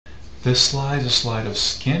This slide is a slide of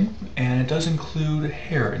skin, and it does include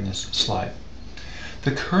hair in this slide.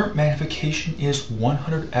 The current magnification is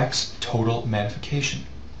 100x total magnification.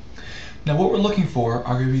 Now what we're looking for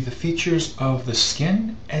are going to be the features of the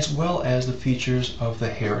skin as well as the features of the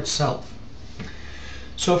hair itself.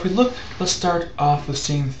 So if we look, let's start off with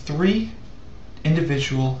seeing three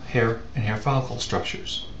individual hair and hair follicle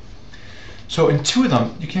structures. So in two of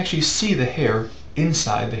them, you can actually see the hair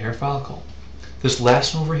inside the hair follicle. This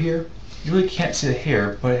last one over here, you really can't see the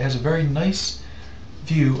hair, but it has a very nice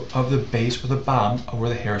view of the base or the bottom of where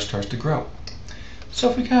the hair starts to grow. So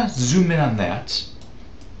if we kind of zoom in on that,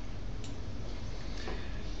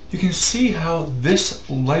 you can see how this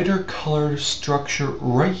lighter colored structure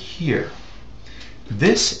right here,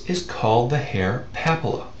 this is called the hair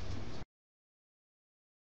papilla.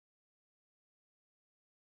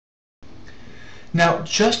 Now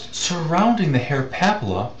just surrounding the hair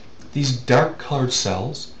papilla, these dark colored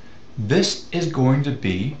cells, this is going to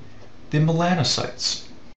be the melanocytes.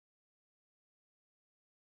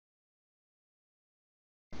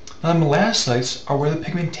 Now the melanocytes are where the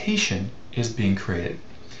pigmentation is being created.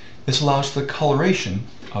 This allows for the coloration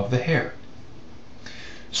of the hair.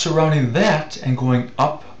 Surrounding that and going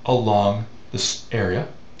up along this area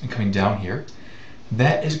and coming down here,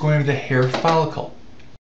 that is going to be the hair follicle.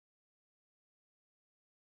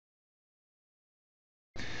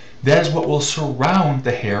 That is what will surround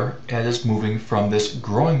the hair as it's moving from this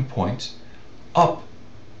growing point up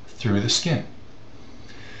through the skin.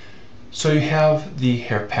 So you have the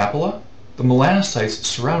hair papilla, the melanocytes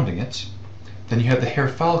surrounding it, then you have the hair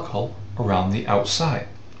follicle around the outside.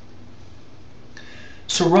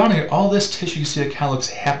 Surrounding all this tissue, you see it kind of looks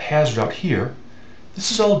haphazard out here.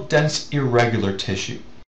 This is all dense, irregular tissue.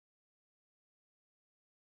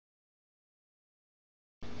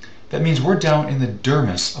 That means we're down in the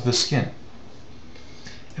dermis of the skin.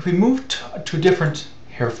 If we move to a different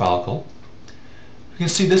hair follicle, we can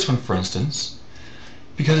see this one, for instance.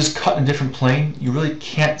 Because it's cut in a different plane, you really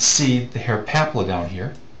can't see the hair papilla down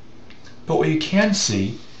here. But what you can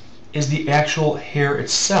see is the actual hair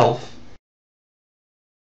itself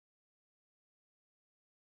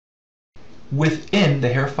within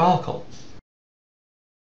the hair follicle.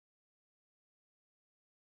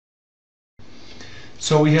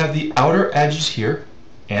 So we have the outer edges here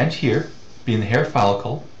and here being the hair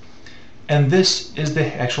follicle, and this is the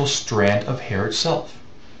actual strand of hair itself.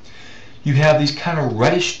 You have these kind of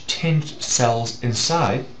reddish tinged cells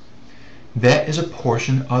inside. That is a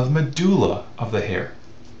portion of the medulla of the hair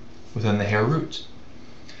within the hair root.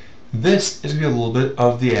 This is going to be a little bit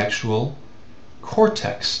of the actual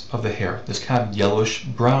cortex of the hair, this kind of yellowish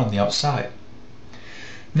brown on the outside.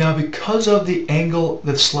 Now because of the angle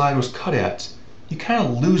that the slide was cut at, you kind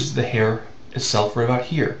of lose the hair itself right about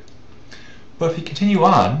here. But if you continue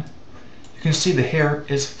on, you can see the hair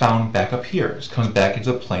is found back up here. It comes back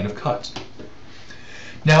into the plane of cut.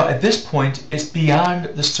 Now at this point, it's beyond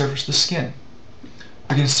the surface of the skin.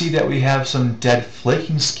 We can see that we have some dead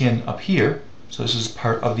flaking skin up here. So this is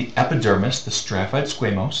part of the epidermis, the stratified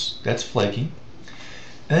squamous, that's flaking.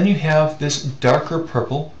 And then you have this darker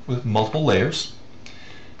purple with multiple layers.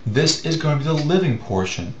 This is going to be the living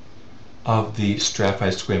portion of the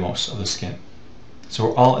stratified squamous of the skin. So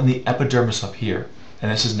we're all in the epidermis up here,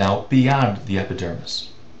 and this is now beyond the epidermis.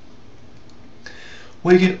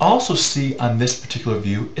 What you can also see on this particular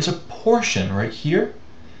view is a portion right here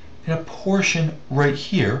and a portion right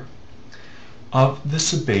here of the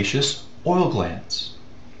sebaceous oil glands.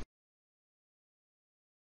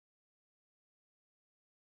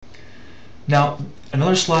 Now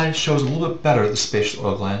another slide shows a little bit better the sebaceous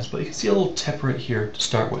oil glands, but you can see a little tip right here to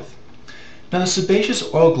start with. Now the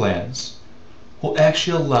sebaceous oil glands will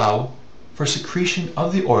actually allow for secretion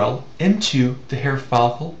of the oil into the hair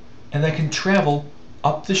follicle, and that can travel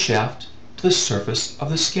up the shaft to the surface of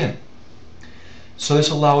the skin. So this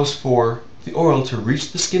allows for the oil to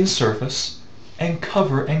reach the skin surface and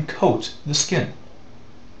cover and coat the skin.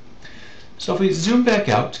 So if we zoom back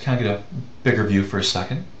out to kind of get a bigger view for a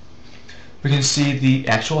second, we can see the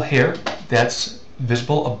actual hair that's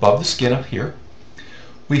visible above the skin up here.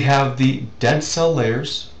 We have the dead cell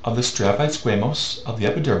layers of the stratified squamous of the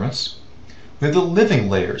epidermis. We have the living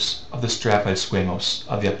layers of the stratified squamous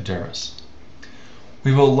of the epidermis.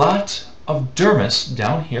 We have a lot of dermis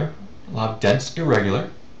down here, a lot of dense, irregular.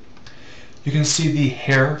 You can see the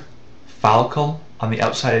hair follicle on the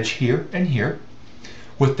outside edge here and here,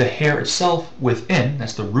 with the hair itself within,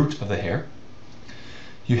 that's the root of the hair.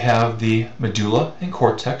 You have the medulla and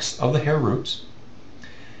cortex of the hair roots.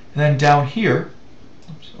 And then down here,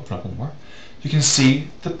 open up a little more, you can see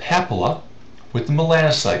the papilla with the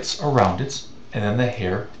melanocytes around it, and then the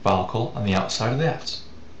hair follicle on the outside of that.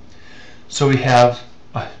 So we have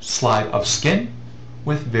a slide of skin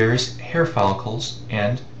with various hair follicles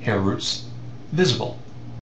and hair roots visible.